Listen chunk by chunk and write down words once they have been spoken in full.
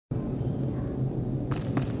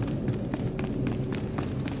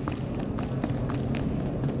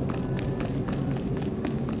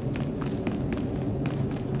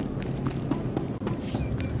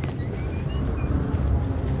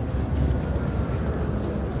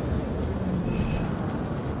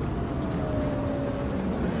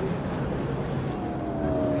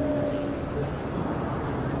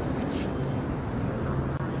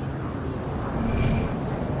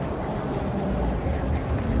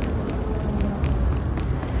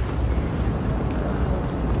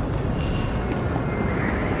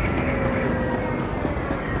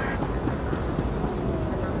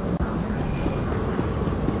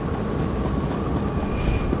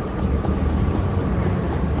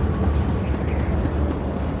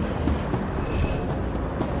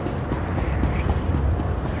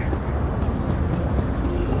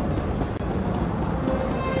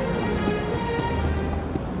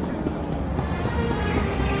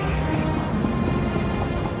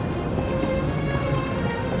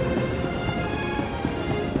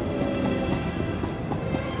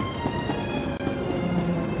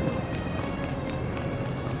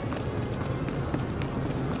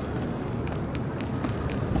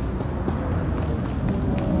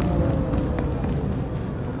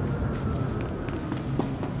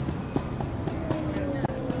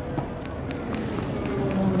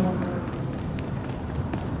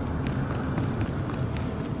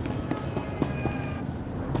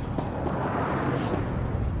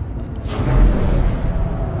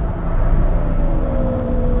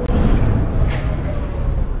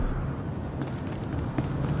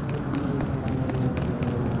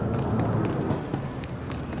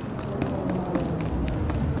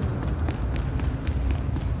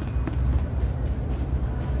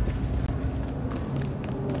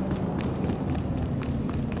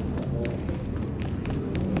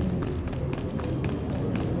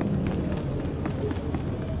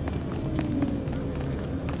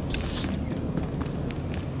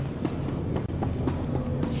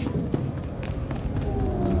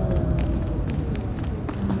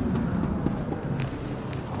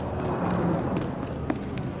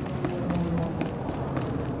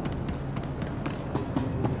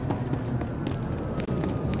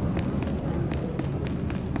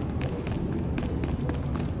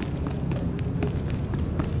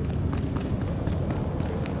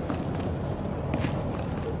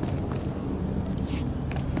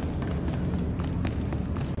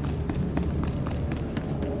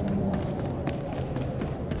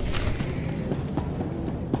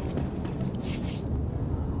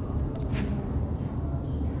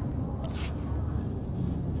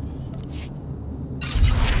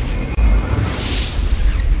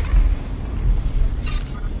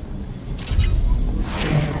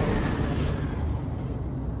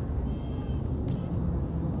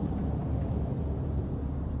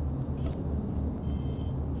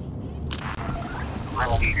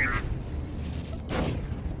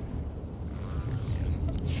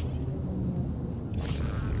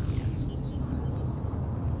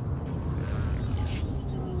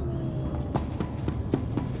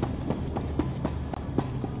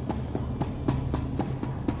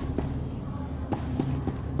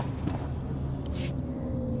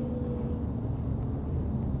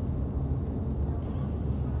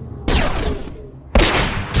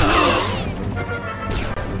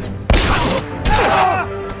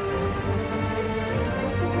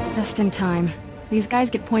Just in time. These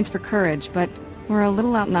guys get points for courage, but we're a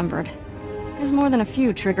little outnumbered. There's more than a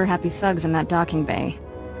few trigger-happy thugs in that docking bay.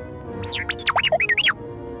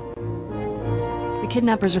 The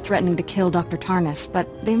kidnappers are threatening to kill Dr. Tarnus,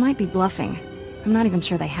 but they might be bluffing. I'm not even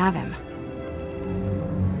sure they have him.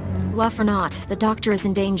 Bluff or not, the doctor is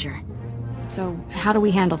in danger. So, how do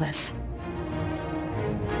we handle this?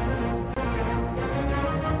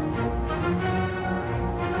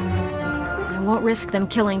 I won't risk them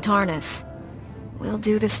killing Tarnus. We'll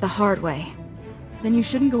do this the hard way. Then you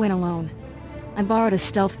shouldn't go in alone. I borrowed a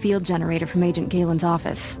stealth field generator from Agent Galen's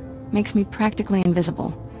office. Makes me practically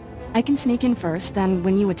invisible. I can sneak in first, then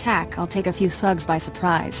when you attack, I'll take a few thugs by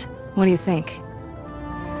surprise. What do you think?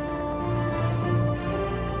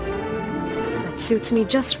 That suits me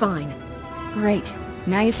just fine. Great.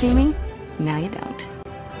 Now you see me? Now you don't.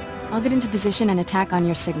 I'll get into position and attack on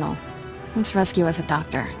your signal. Let's rescue us a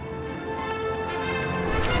doctor.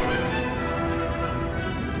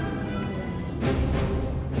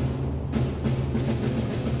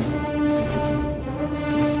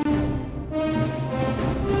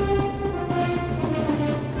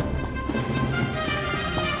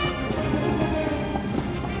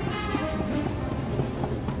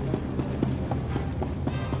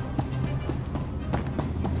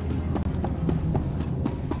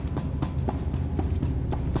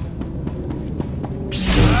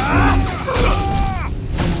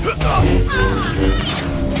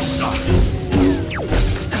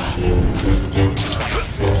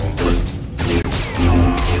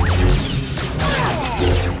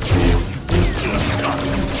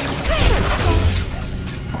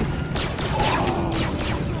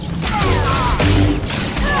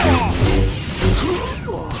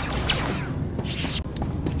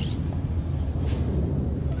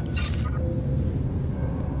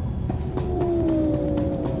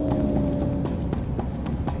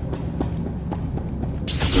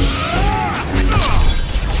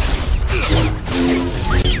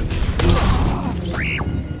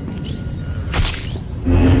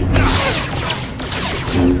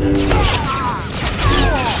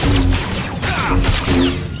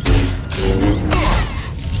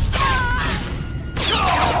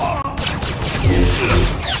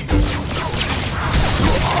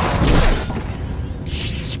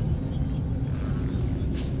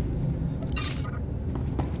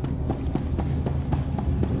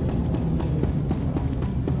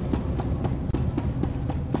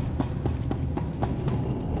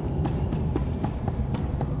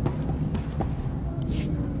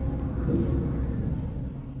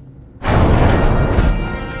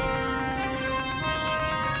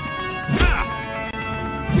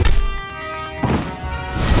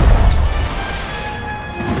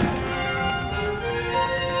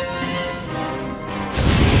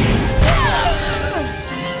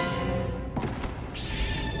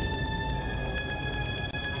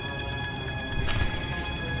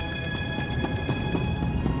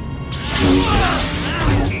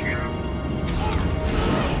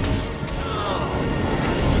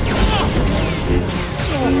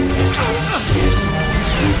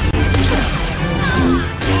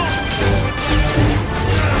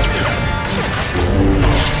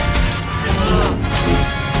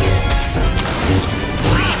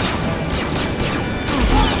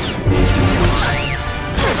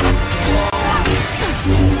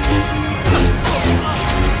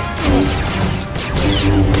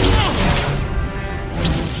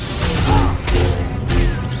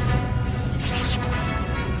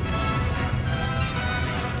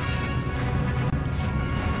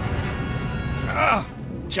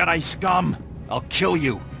 Jedi scum! I'll kill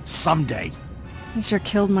you, someday. You sure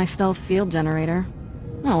killed my stealth field generator.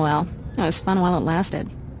 Oh well, it was fun while it lasted.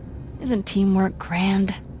 Isn't teamwork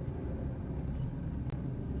grand?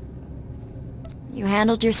 You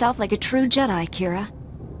handled yourself like a true Jedi, Kira.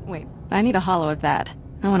 Wait, I need a holo of that.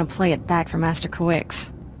 I want to play it back for Master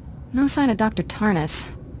Coix. No sign of Dr. Tarnus.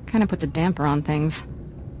 Kinda puts a damper on things.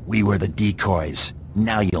 We were the decoys.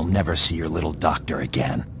 Now you'll never see your little doctor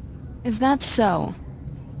again. Is that so?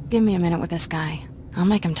 Give me a minute with this guy. I'll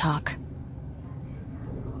make him talk.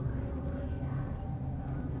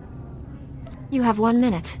 You have 1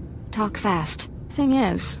 minute. Talk fast. Thing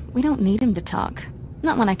is, we don't need him to talk.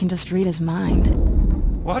 Not when I can just read his mind.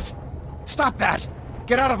 What? Stop that!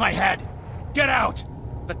 Get out of my head! Get out!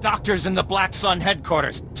 The doctor's in the Black Sun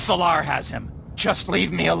headquarters. Solar has him. Just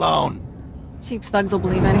leave me alone. Cheap thugs will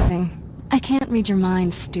believe anything. I can't read your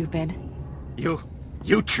mind, stupid. You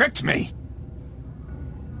tricked me!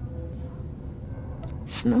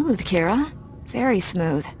 Smooth, Kira. Very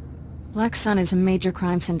smooth. Black Sun is a major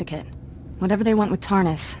crime syndicate. Whatever they want with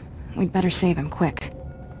Tarnus, we'd better save him quick.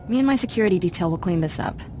 Me and my security detail will clean this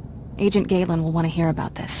up. Agent Galen will want to hear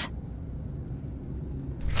about this.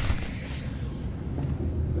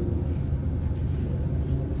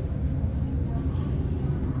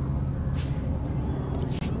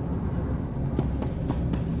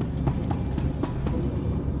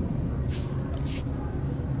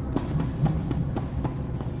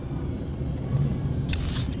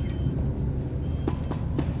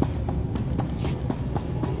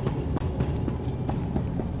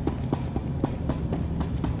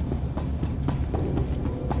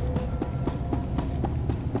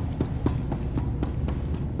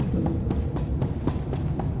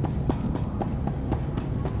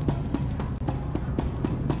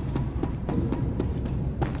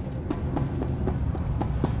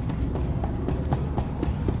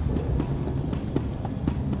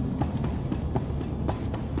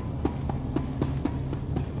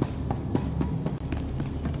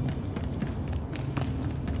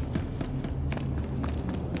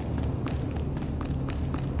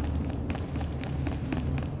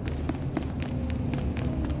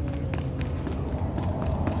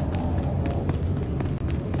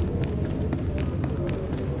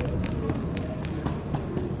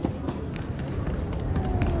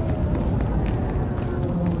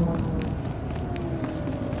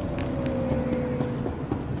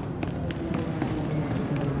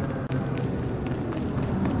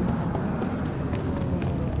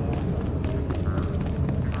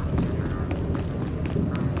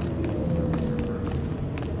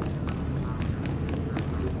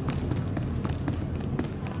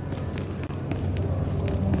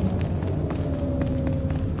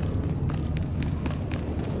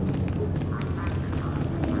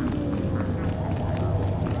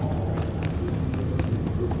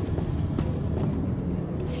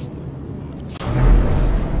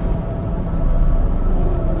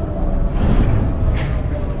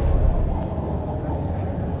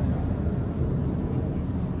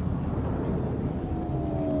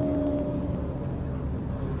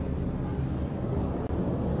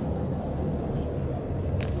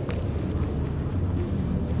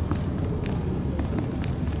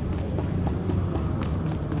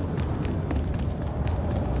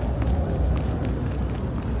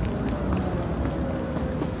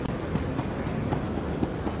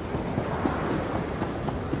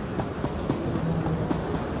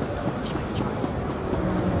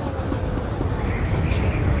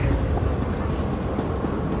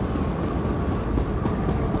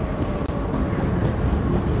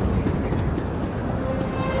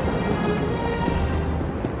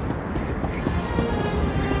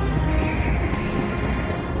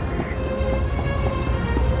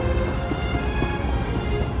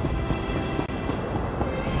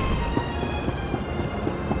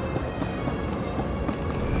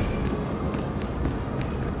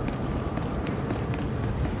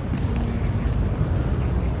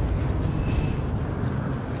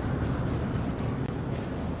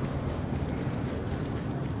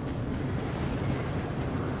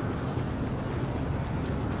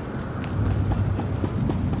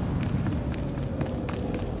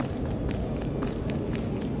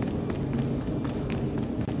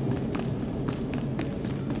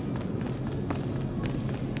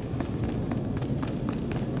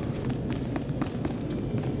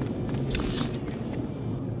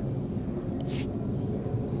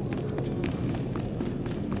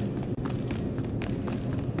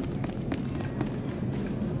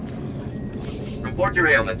 Report your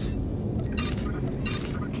ailments.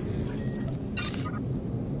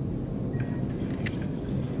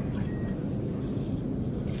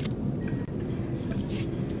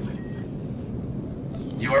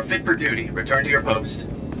 You are fit for duty. Return to your post.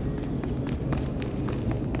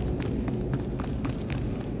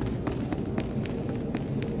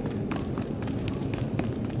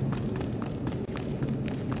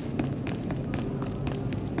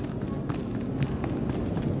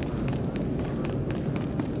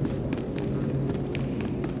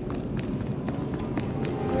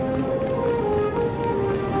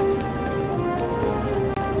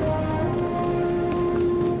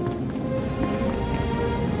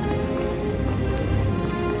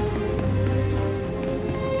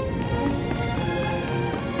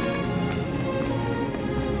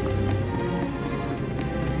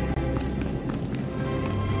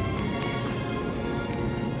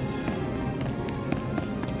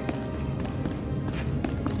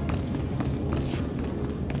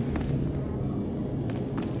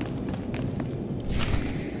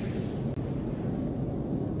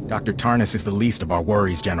 Dr. Tarnus is the least of our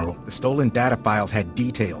worries, General. The stolen data files had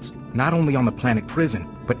details, not only on the planet prison,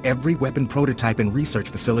 but every weapon prototype and research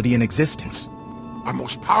facility in existence. Our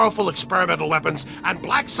most powerful experimental weapons, and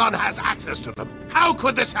Black Sun has access to them. How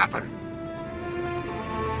could this happen?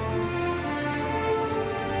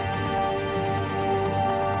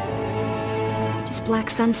 What does Black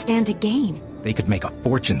Sun stand to gain? They could make a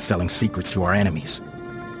fortune selling secrets to our enemies.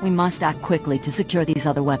 We must act quickly to secure these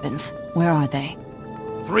other weapons. Where are they?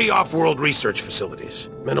 3 off-world research facilities.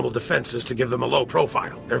 Minimal defenses to give them a low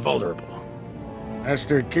profile. They're vulnerable.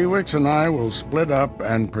 Master Kiewicz and I will split up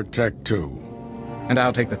and protect 2. And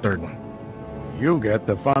I'll take the third one. You get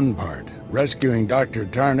the fun part, rescuing Dr.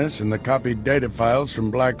 Tarnus and the copied data files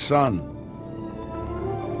from Black Sun.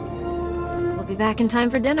 We'll be back in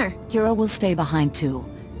time for dinner. Kira will stay behind too.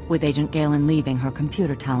 With Agent Galen leaving, her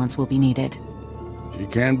computer talents will be needed. She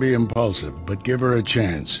can be impulsive, but give her a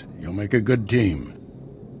chance. You'll make a good team.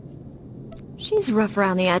 She's rough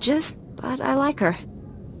around the edges, but I like her.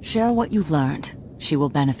 Share what you've learned. She will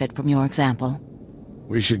benefit from your example.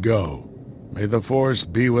 We should go. May the Force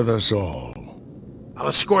be with us all. I'll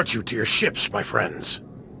escort you to your ships, my friends.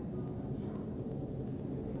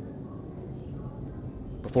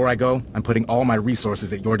 Before I go, I'm putting all my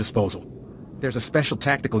resources at your disposal. There's a special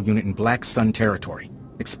tactical unit in Black Sun territory.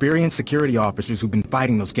 Experienced security officers who've been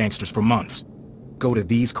fighting those gangsters for months. Go to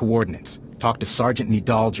these coordinates. Talk to Sergeant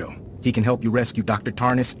Nidaljo. He can help you rescue Dr.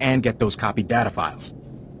 Tarnus and get those copied data files.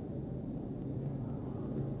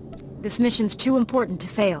 This mission's too important to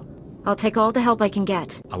fail. I'll take all the help I can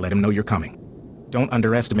get. I'll let him know you're coming. Don't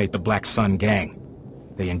underestimate the Black Sun gang.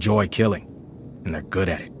 They enjoy killing, and they're good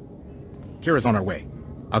at it. Kira's on her way.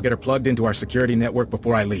 I'll get her plugged into our security network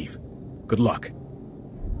before I leave. Good luck.